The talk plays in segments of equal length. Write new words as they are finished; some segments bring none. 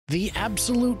The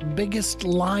absolute biggest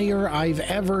liar I've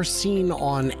ever seen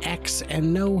on X,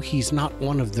 and no, he's not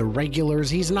one of the regulars,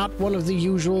 he's not one of the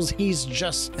usuals, he's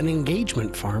just an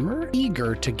engagement farmer,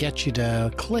 eager to get you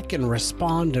to click and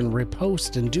respond and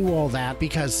repost and do all that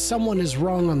because someone is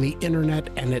wrong on the internet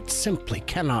and it simply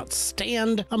cannot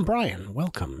stand. I'm Brian,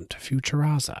 welcome to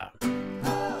Futuraza.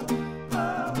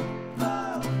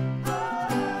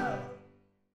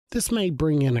 This may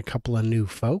bring in a couple of new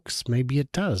folks. Maybe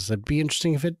it does. It'd be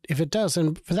interesting if it does.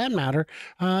 And for that matter,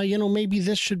 maybe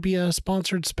this should be a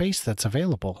sponsored space that's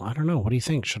available. I don't know. What do you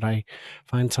think? Should I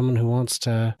find someone who wants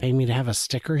to pay me to have a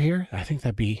sticker here? I think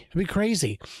that'd be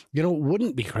crazy. What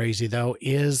wouldn't be crazy though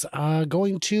is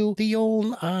going to the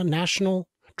old National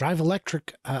Drive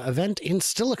Electric event in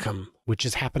Steilacoom, which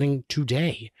is happening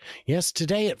today. Yes,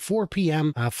 today at 4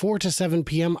 p.m., 4 to 7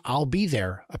 p.m., I'll be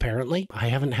there, apparently. I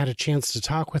haven't had a chance to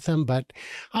talk with them, but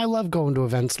I love going to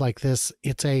events like this.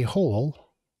 It's a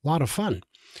whole lot of fun.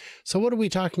 So what are we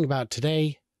talking about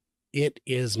today? It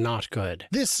is not good.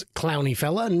 This clowny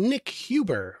fella, Nick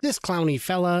Huber,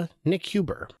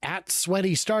 at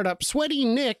Sweaty Startup, Sweaty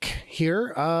Nick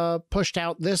here, pushed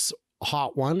out this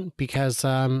hot one because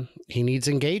he needs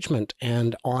engagement,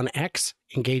 and on X,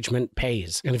 engagement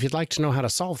pays. And if you'd like to know how to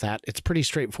solve that, it's pretty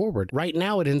straightforward. Right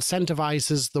now, it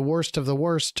incentivizes the worst of the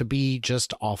worst to be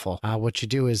just awful. What you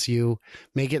do is you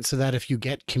make it so that if you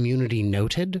get community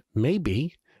noted,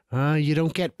 maybe you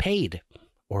don't get paid.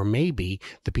 Or maybe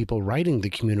the people writing the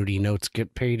community notes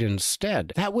get paid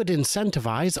instead. That would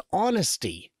incentivize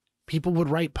honesty. People would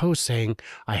write posts saying,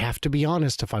 I have to be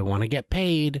honest if I want to get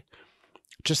paid.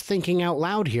 Just thinking out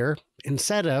loud here,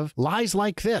 instead of lies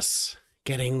like this,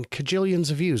 getting cajillions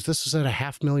of views. This was at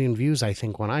 500,000 views, I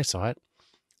think, when I saw it.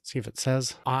 See if it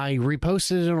says. I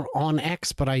reposted it on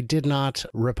X, but I did not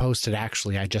repost it,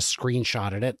 actually. I just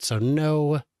screenshotted it, so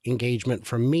no engagement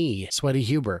from me, Sweaty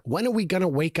Huber. When are we going to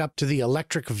wake up to the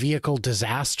electric vehicle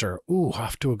disaster? Ooh,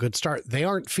 off to a good start. They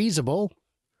aren't feasible.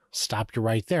 Stop you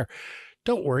right there.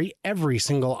 Don't worry, every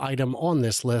single item on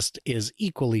this list is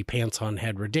equally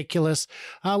pants-on-head ridiculous.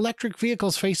 Electric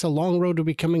vehicles face a long road to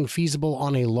becoming feasible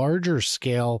on a larger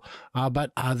scale,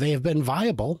 but they have been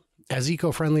viable as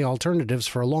eco-friendly alternatives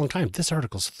for a long time. This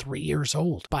article's 3 years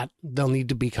old, but they'll need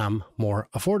to become more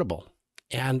affordable.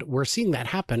 And we're seeing that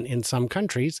happen in some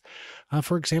countries.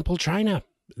 For example, China.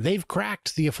 They've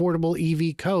cracked the affordable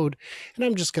EV code, and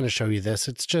I'm just going to show you this.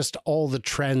 It's just all the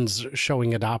trends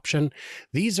showing adoption.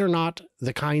 These are not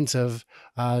the kinds of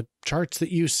charts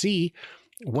that you see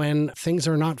when things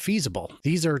are not feasible.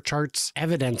 These are charts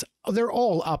evidence. They're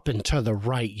all up and to the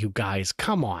right, you guys.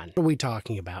 Come on. What are we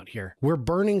talking about here? We're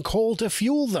burning coal to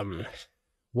fuel them.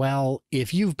 Well,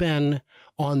 if you've been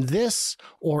on this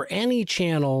or any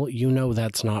channel, you know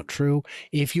that's not true.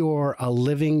 If you're a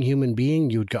living human being,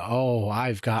 you'd go, oh,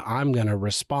 I'm going to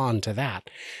respond to that.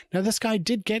 Now, this guy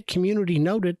did get community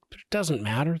noted, but it doesn't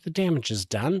matter. The damage is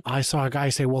done. I saw a guy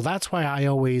say, well, that's why I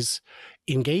always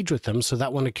engage with them, so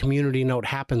that when a community note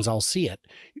happens, I'll see it.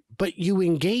 But you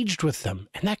engaged with them,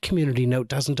 and that community note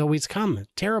doesn't always come.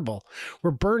 Terrible.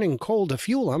 We're burning coal to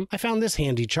fuel them. I found this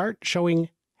handy chart showing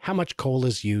how much coal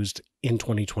is used in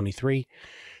 2023.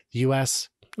 The US,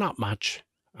 not much.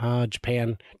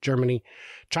 Japan, Germany,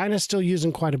 China's still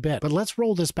using quite a bit. But let's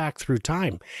roll this back through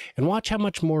time and watch how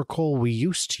much more coal we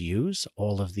used to use,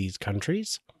 all of these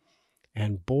countries.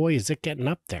 And boy, is it getting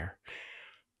up there.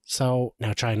 So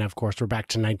now China, of course, we're back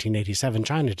to 1987.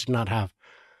 China did not have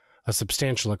a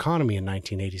substantial economy in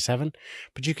 1987.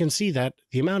 But you can see that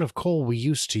the amount of coal we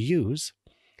used to use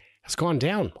has gone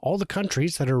down. All the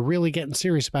countries that are really getting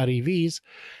serious about EVs,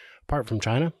 apart from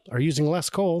China, are using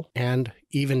less coal, and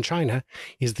even China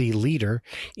is the leader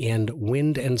in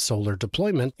wind and solar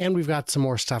deployment. And we've got some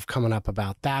more stuff coming up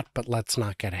about that, but let's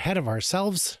not get ahead of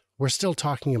ourselves. We're still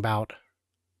talking about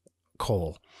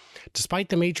coal. Despite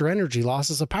the major energy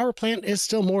losses, a power plant is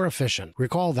still more efficient.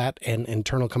 Recall that an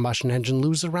internal combustion engine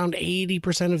loses around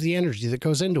 80% of the energy that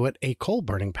goes into it. A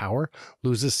coal-burning power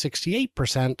loses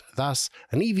 68%. Thus,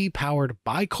 an EV powered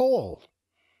by coal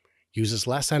uses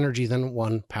less energy than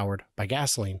one powered by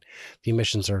gasoline. The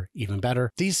emissions are even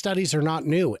better. These studies are not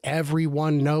new.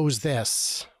 Everyone knows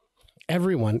this.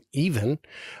 Everyone, even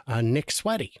Nick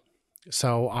Sweaty.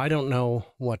 So I don't know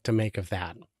what to make of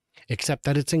that. Except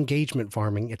that it's engagement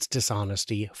farming, it's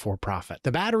dishonesty for profit.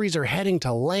 The batteries are heading to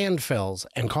landfills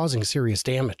and causing serious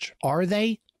damage. Are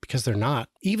they? Because they're not.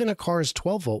 Even a car's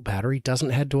 12-volt battery doesn't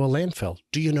head to a landfill.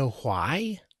 Do you know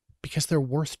why? Because they're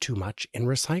worth too much in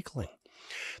recycling.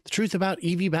 The truth about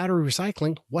EV battery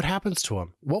recycling, what happens to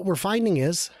them? What we're finding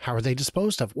is, how are they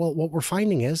disposed of? Well, what we're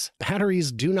finding is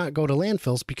batteries do not go to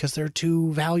landfills because they're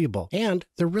too valuable. And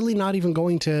they're really not even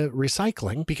going to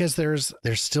recycling because they're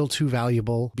still too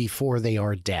valuable before they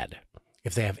are dead.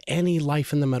 If they have any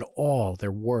life in them at all,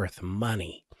 they're worth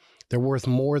money. They're worth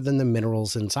more than the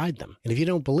minerals inside them. And if you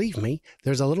don't believe me,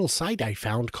 there's a little site I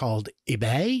found called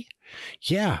eBay.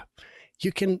 Yeah.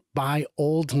 You can buy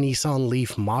old Nissan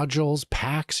Leaf modules,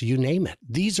 packs, you name it.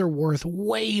 These are worth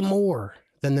way more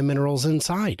than the minerals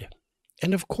inside.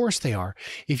 And of course they are.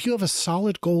 If you have a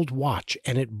solid gold watch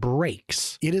and it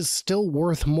breaks, it is still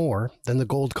worth more than the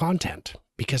gold content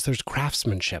because there's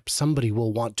craftsmanship. Somebody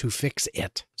will want to fix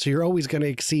it. So you're always going to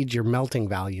exceed your melting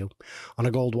value on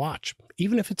a gold watch,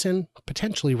 even if it's in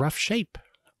potentially rough shape.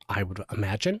 I would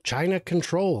imagine China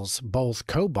controls both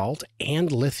cobalt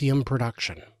and lithium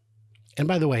production. And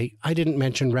by the way, I didn't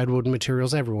mention Redwood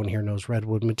Materials. Everyone here knows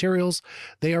Redwood Materials.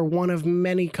 They are one of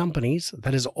many companies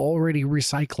that is already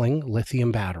recycling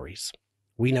lithium batteries.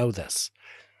 We know this.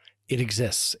 It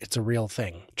exists. It's a real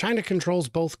thing. China controls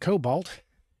both cobalt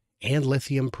and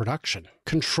lithium production.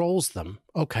 Controls them.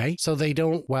 Okay, so they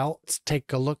don't, well, let's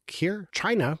take a look here.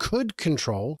 China could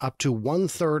control up to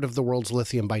 1/3 of the world's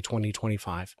lithium by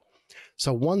 2025.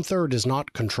 So 1/3 is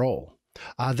not control.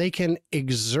 They can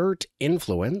exert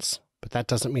influence, but that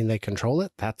doesn't mean they control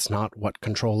it. That's not what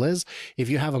control is. If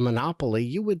you have a monopoly,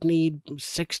 you would need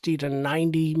 60 to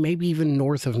 90, maybe even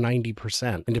north of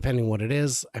 90%. And depending what it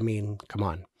is, I mean, come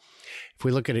on. If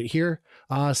we look at it here,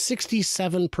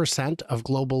 67% of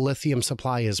global lithium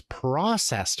supply is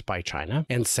processed by China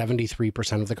and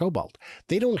 73% of the cobalt.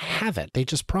 They don't have it. They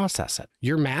just process it.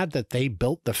 You're mad that they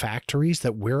built the factories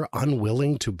that we're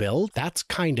unwilling to build? That's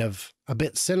kind of a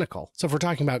bit cynical. So if we're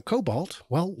talking about cobalt,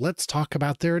 well, let's talk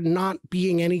about there not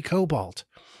being any cobalt.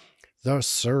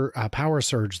 The power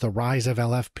surge, the rise of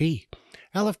LFP.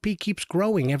 LFP keeps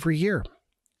growing every year.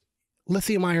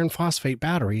 Lithium iron phosphate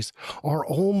batteries are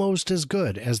almost as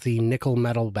good as the nickel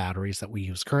metal batteries that we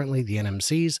use currently, the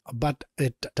NMCs, but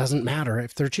it doesn't matter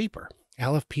if they're cheaper.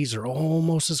 LFPs are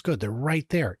almost as good. They're right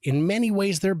there. In many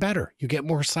ways, they're better. You get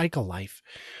more cycle life.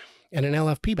 And an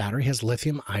LFP battery has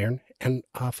lithium, iron, and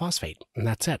phosphate, and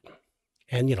that's it.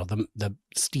 And, you know, the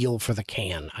steel for the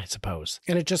can, I suppose.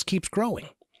 And it just keeps growing.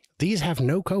 These have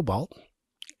no cobalt.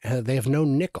 They have no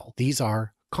nickel. These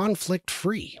are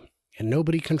conflict-free. And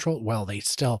nobody controls, well,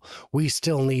 we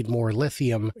still need more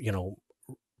lithium, you know,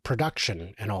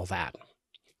 production and all that.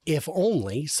 If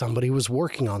only somebody was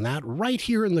working on that right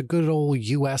here in the good old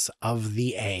US of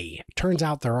the A. Turns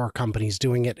out there are companies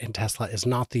doing it, and Tesla is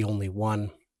not the only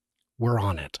one. We're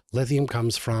on it. Lithium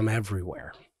comes from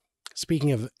everywhere.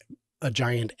 Speaking of a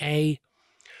giant A,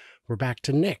 we're back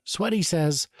to Nick. Sweaty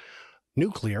says,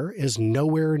 nuclear is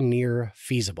nowhere near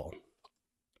feasible.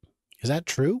 Is that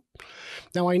true?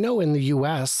 Now, I know in the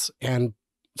US and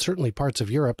certainly parts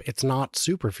of Europe, it's not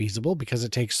super feasible because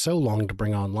it takes so long to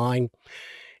bring online,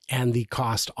 and the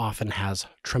cost often has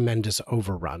tremendous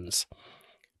overruns.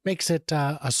 Makes it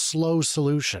a slow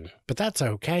solution. But that's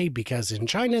okay because in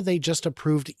China, they just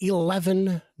approved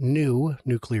 11 new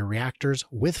nuclear reactors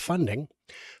with funding,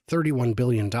 $31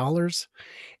 billion.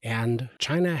 And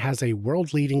China has a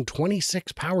world-leading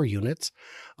 26 power units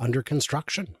under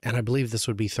construction. And I believe this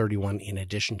would be 31 in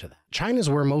addition to that.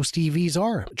 China's where most EVs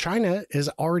are. China is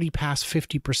already past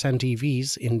 50%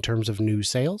 EVs in terms of new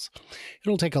sales.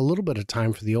 It'll take a little bit of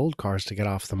time for the old cars to get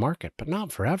off the market, but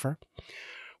not forever.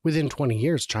 Within 20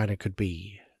 years, China could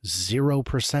be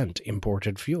 0%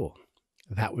 imported fuel.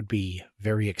 That would be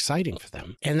very exciting for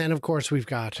them. And then, of course, we've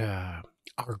got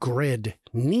our grid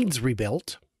needs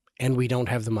rebuilt, and we don't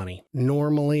have the money.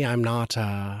 Normally, I'm not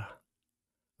a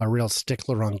real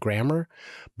stickler on grammar,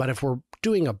 but if we're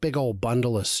doing a big old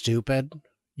bundle of stupid,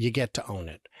 you get to own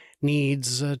it.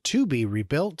 Needs to be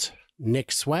rebuilt.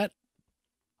 Nick Sweat.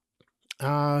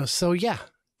 So, yeah.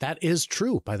 That is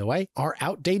true, by the way. Our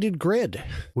outdated grid.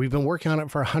 We've been working on it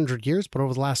for 100 years, but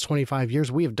over the last 25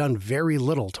 years, we have done very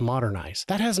little to modernize.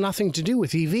 That has nothing to do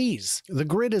with EVs. The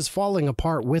grid is falling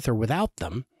apart with or without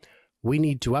them. We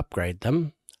need to upgrade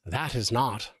them. That is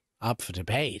not up for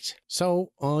debate.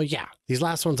 So, yeah, these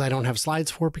last ones I don't have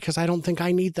slides for because I don't think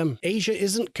I need them. Asia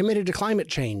isn't committed to climate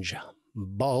change.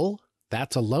 Bull.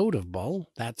 That's a load of bull.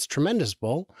 That's tremendous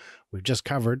bull. We've just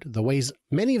covered the ways,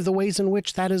 many of the ways in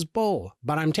which that is bull.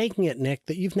 But I'm taking it, Nick,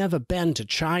 that you've never been to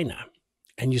China.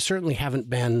 And you certainly haven't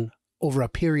been over a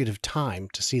period of time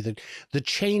to see the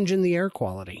change in the air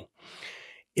quality.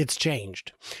 It's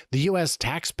changed. The U.S.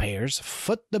 taxpayers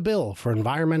foot the bill for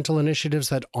environmental initiatives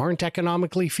that aren't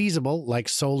economically feasible, like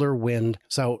solar, wind.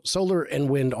 So solar and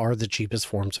wind are the cheapest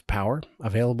forms of power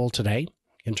available today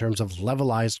in terms of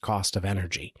levelized cost of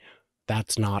energy.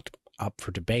 That's not up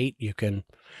for debate.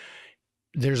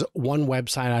 There's one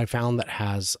website I found that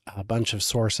has a bunch of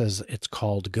sources. It's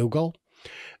called Google,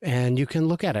 and you can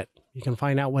look at it. You can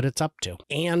find out what it's up to.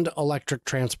 And electric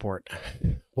transport.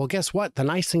 Well, guess what? The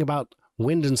nice thing about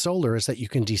wind and solar is that you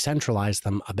can decentralize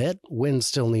them a bit. Wind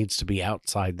still needs to be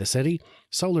outside the city.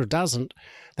 Solar doesn't.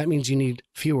 That means you need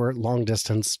fewer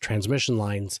long-distance transmission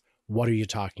lines. What are you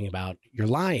talking about? You're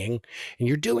lying, and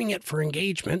you're doing it for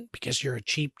engagement because you're a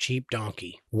cheap, cheap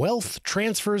donkey. Wealth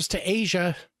transfers to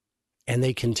Asia, and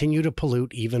they continue to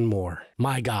pollute even more.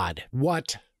 My God,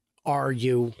 what are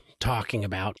you talking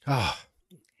about? Oh,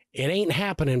 it ain't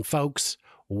happening, folks.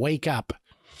 Wake up.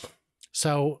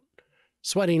 So,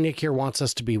 Sweaty Nick here wants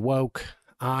us to be woke.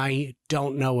 I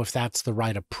don't know if that's the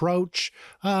right approach.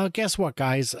 Guess what,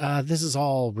 guys? This is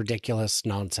all ridiculous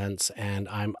nonsense, and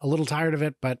I'm a little tired of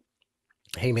it, but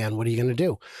hey, man, what are you going to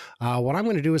do? What I'm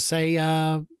going to do is say,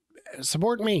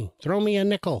 support me. Throw me a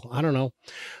nickel. I don't know.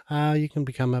 You can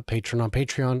become a patron on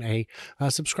Patreon,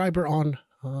 a subscriber on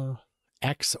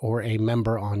X, or a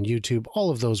member on YouTube. All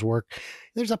of those work.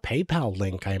 There's a PayPal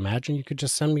link. I imagine you could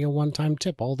just send me a one-time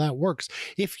tip. All that works.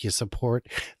 If you support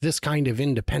this kind of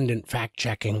independent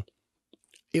fact-checking,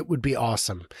 it would be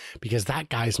awesome, because that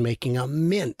guy's making a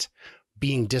mint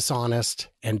being dishonest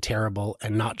and terrible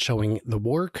and not showing the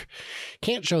work.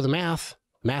 Can't show the math.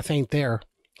 Math ain't there.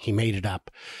 He made it up.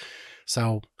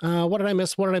 So what did I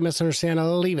miss? What did I misunderstand?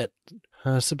 I'll leave it.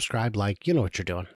 Subscribe, like, you know what you're doing.